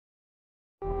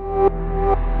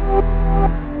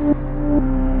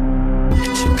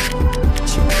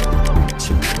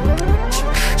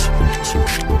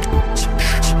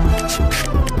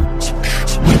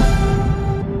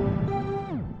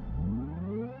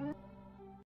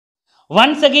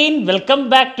Once again, welcome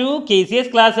back to KCS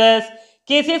classes.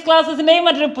 KCS classes-ന്റെ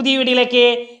മറ്റൊരു പുതിയ വീഡിയോയിലേക്ക്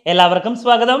എല്ലാവർക്കും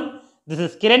സ്വാഗതം. This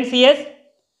is Kiran CS.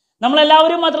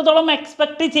 നമ്മളെല്ലാവരും അത്രത്തോളം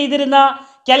എക്സ്പെക്ട് ചെയ്തിരുന്ന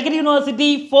Calicut university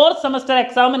 4th semester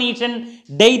examination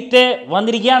date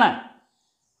വന്നിരിക്കുകയാണ്.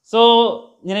 സോ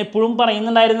ഞാൻ എപ്പോഴും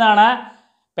പറയുന്നുണ്ടായിരുന്നതാണ്,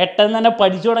 പെട്ടെന്ന് തന്നെ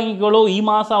പഠിച്ചു തുടങ്ങിക്കോളൂ. ഈ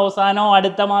മാസം അവസാനമോ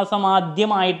അടുത്ത മാസം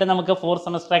ആദ്യമായിട്ട് നമുക്ക് 4th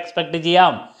സെമസ്റ്റർ എക്സ്പെക്ട്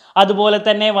ചെയ്യാം. അതുപോലെ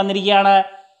തന്നെ വന്നിരിക്കുകയാണ്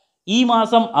ഈ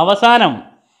മാസം അവസാനം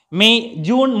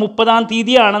ജൂൺ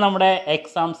 30 നമ്മുടെ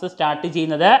എക്സാംസ് സ്റ്റാർട്ട്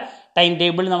ചെയ്യുന്നത്. ടൈം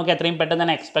ടേബിൾ നമുക്ക് എത്രയും പെട്ടെന്ന്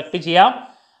തന്നെ എക്സ്പെക്ട് ചെയ്യാം.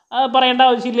 പറയേണ്ട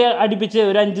ആവശ്യമില്ല, അടുപ്പിച്ച്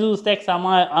ഒരു 5 ദിവസത്തെ എക്സാം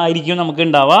ആയിരിക്കും നമുക്ക്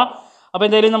ഉണ്ടാവുക. അപ്പോൾ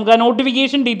എന്തായാലും നമുക്ക് ആ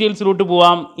നോട്ടിഫിക്കേഷൻ ഡീറ്റെയിൽസിലോട്ട്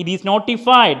പോവാം. It is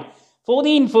notified for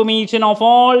the information of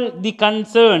all the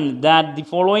concern that the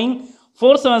following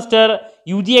 4th semester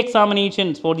UG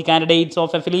examinations for the candidates of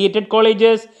affiliated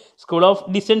colleges, School of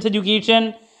Distance Education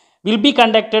will be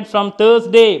conducted from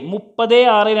Thursday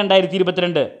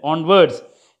 30/6/2022 onwards.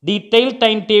 Detailed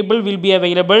timetable will be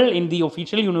available in the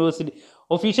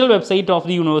official website of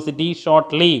the university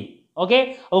shortly. Okay,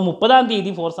 അപ്പോൾ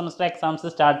 30 4th semester exams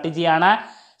start ചെയ്യാണ്.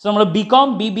 So നമ്മൾ Bcom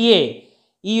BBA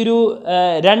ഈ ഒരു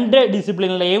 2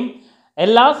 ഡിസിപ്ലിനിലെയും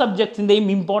എല്ലാ സബ്ജക്ട്സിൻ്റെയും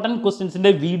important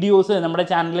ക്വസ്റ്റ്യൻസിൻ്റെ videos നമ്മുടെ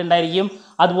ചാനലിൽ ഉണ്ടായിരിക്കും.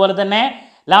 അതുപോലെ തന്നെ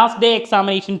last day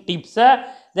examination tips,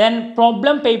 then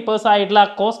problem papers ആയിട്ടുള്ള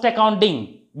cost accounting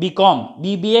Bcom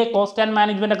BBA cost and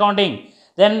management accounting,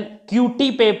 then QT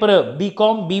paper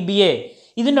Bcom BBA,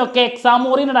 ഇതിൻ്റെയൊക്കെ എക്സാം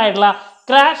ഓറിയൻറ്റഡ് ആയിട്ടുള്ള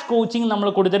ക്രാഷ് കോച്ചിങ് നമ്മൾ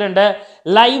കൊടുത്തിട്ടുണ്ട്.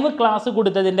 ലൈവ് ക്ലാസ്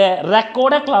കൊടുത്തതിൻ്റെ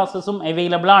റെക്കോർഡ് ക്ലാസ്സസും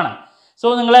അവൈലബിൾ ആണ്. സോ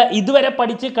നിങ്ങൾ ഇതുവരെ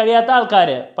പഠിച്ച് കഴിയാത്ത ആൾക്കാർ,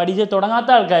 പഠിച്ച് തുടങ്ങാത്ത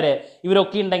ആൾക്കാർ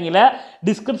ഇവരൊക്കെ ഉണ്ടെങ്കിൽ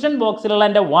ഡിസ്ക്രിപ്ഷൻ ബോക്സിലുള്ള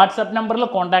എൻ്റെ വാട്സപ്പ് നമ്പറിൽ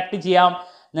കോൺടാക്റ്റ് ചെയ്യാം.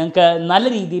 നിങ്ങൾക്ക് നല്ല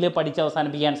രീതിയിൽ പഠിച്ച്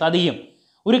അവസാനിപ്പിക്കാൻ സാധിക്കും.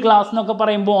 ഒരു ക്ലാസ് എന്നൊക്കെ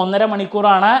പറയുമ്പോൾ 1.5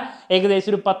 മണിക്കൂറാണ്. ഏകദേശം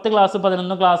ഒരു 10 ക്ലാസ്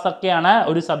 11 ക്ലാസ് ഒക്കെയാണ്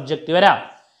ഒരു സബ്ജക്റ്റ് വരാം.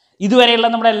 ഇതുവരെയുള്ള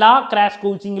നമ്മുടെ എല്ലാ ക്രാഷ്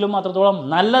കോച്ചിങ്ങിലും അത്രത്തോളം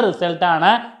നല്ല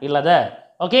റിസൾട്ടാണ് ഉള്ളത്.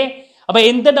 ഓക്കെ, അപ്പോൾ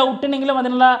എന്ത് ഡൗട്ട് ഉണ്ടെങ്കിലും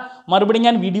അതിനുള്ള മറുപടി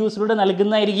ഞാൻ വീഡിയോസിലൂടെ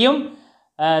നൽകുന്നതായിരിക്കും.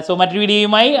 സോ മറ്റൊരു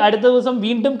വീഡിയോയുമായി അടുത്ത ദിവസം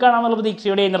വീണ്ടും കാണാമെന്നുള്ള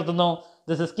പ്രതീക്ഷയോടെ നിർത്തുന്നു.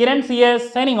 This is Kiran CS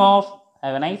signing off.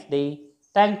 Have A nice day.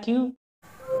 Thank you.